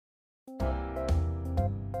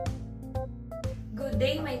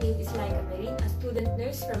Today, my name is a student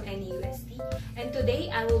nurse from NUST, and today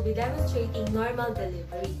I will be demonstrating normal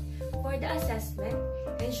delivery. For the assessment,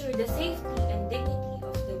 ensure the safety and dignity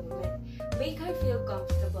of the woman. Make her feel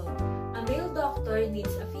comfortable. A male doctor needs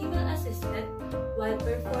a female assistant while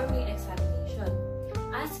performing examination.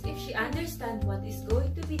 Ask if she understands what is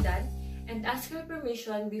going to be done and ask her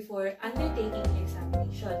permission before undertaking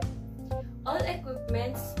examination. All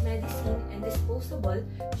equipments, medicine, and disposable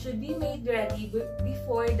should be made ready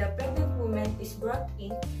before the pregnant woman is brought in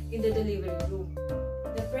the delivery room.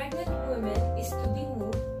 The pregnant woman is to be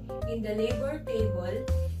moved in the labor table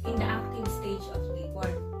in the active stage of labor.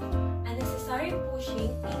 Unnecessary pushing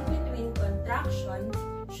in between contractions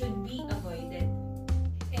should be avoided.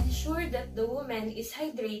 Ensure that the woman is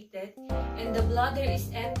hydrated and the bladder is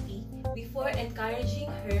empty before encouraging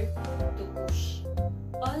her to push.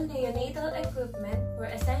 All neonatal equipment for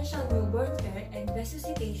essential newborn care and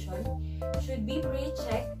resuscitation should be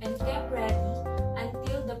pre-checked and kept ready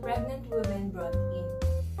until the pregnant woman brought in.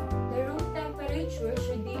 The room temperature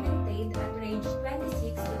should be maintained at range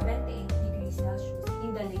 26 to 28 degrees Celsius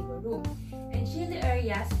in the labor room, and chilly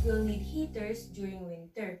areas will need heaters during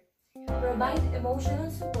winter. Provide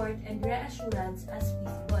emotional support and reassurance as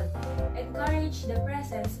feasible. Encourage the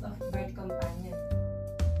presence of birth companion.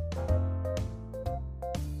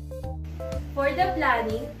 For the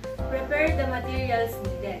planning, prepare the materials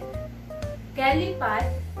needed. Kelly pad,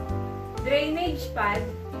 drainage pad,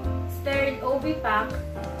 sterile OB pack,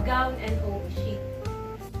 gown and OB sheet.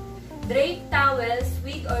 Drape towels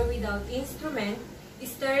with or without instrument,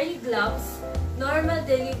 sterile gloves, normal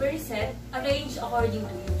delivery set arranged according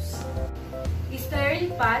to use.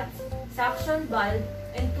 Sterile pads, suction valve,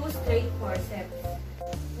 and 2 straight forceps.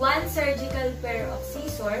 1 surgical pair of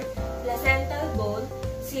scissors, placental bowl,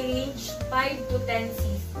 syringe 5 to 10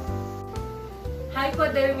 cc.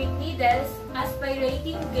 Hypodermic needles,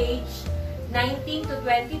 aspirating gauge 19 to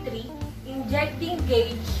 23, injecting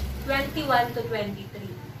gauge 21 to 23.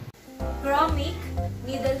 Chromic,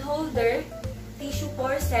 needle holder, tissue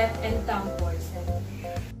forceps, and thumb forceps.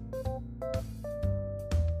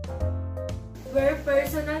 Wear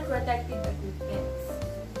personal protective equipment.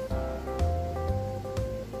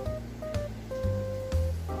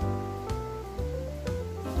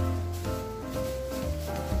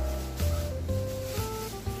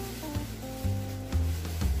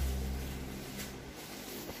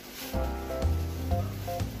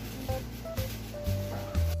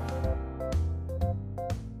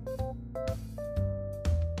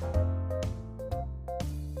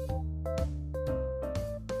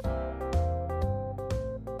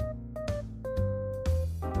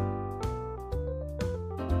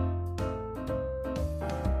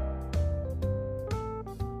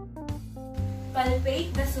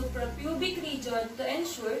 Palpate the suprapubic region to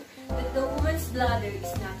ensure that the woman's bladder is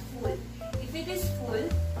not full. If it is full,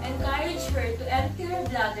 encourage her to empty her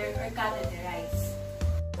bladder or catheterize.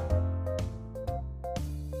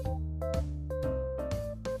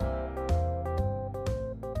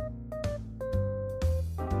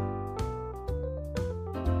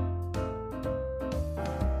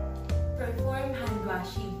 Perform hand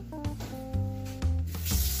washing.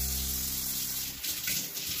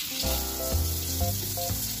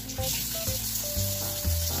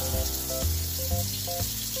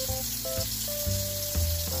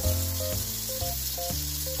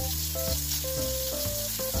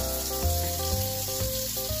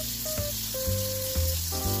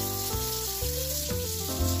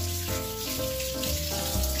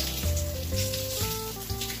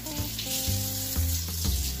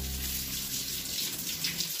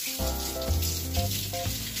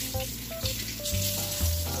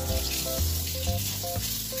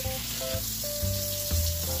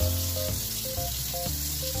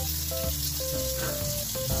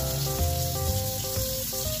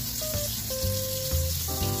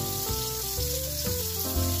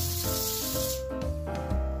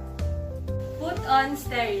 Put on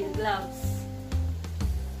sterile gloves.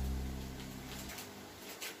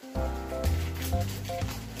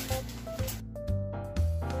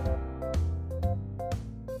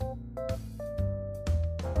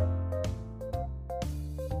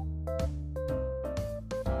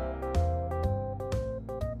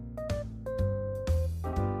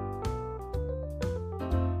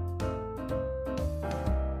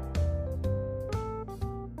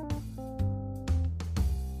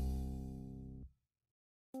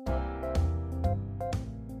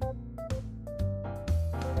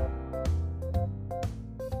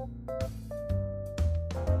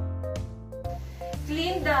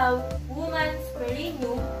 Clean the woman's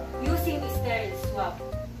perineum using sterile swab.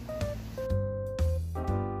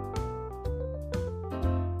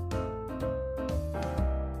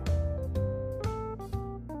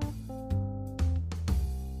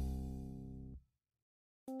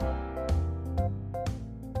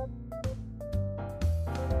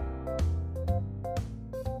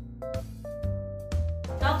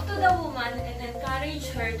 woman and encourage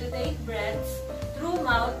her to take breaths through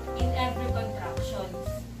mouth in every contractions.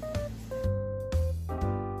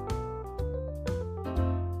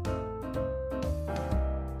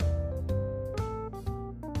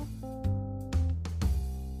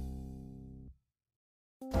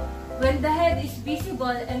 When the head is visible,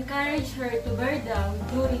 encourage her to bear down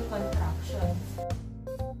during contractions.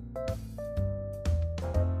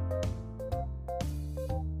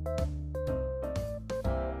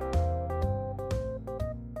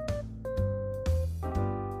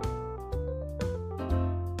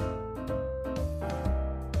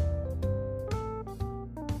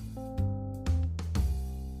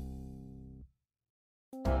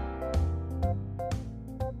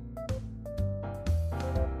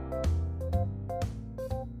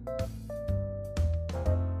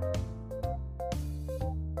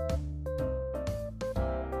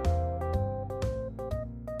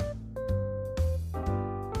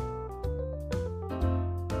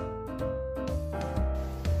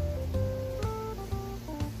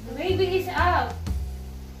 The baby is up!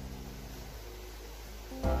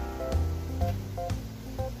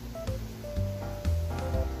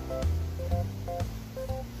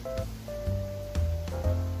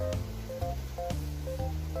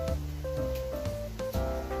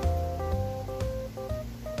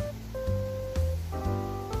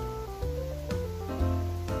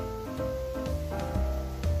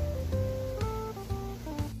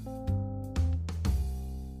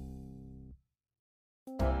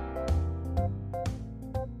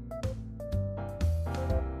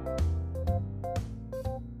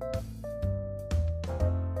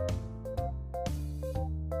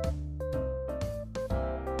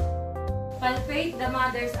 Palpate the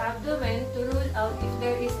mother's abdomen to rule out if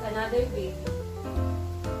there is another baby.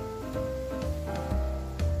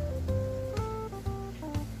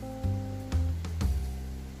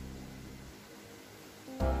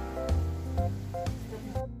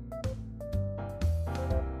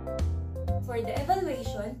 For the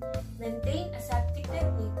evaluation, maintain aseptic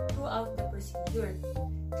technique throughout the procedure.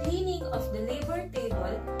 Cleaning of the labor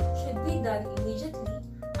table should be done immediately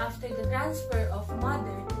after the transfer of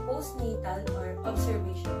mother to postnatal or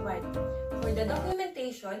observation ward. For the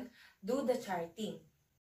documentation, do the charting.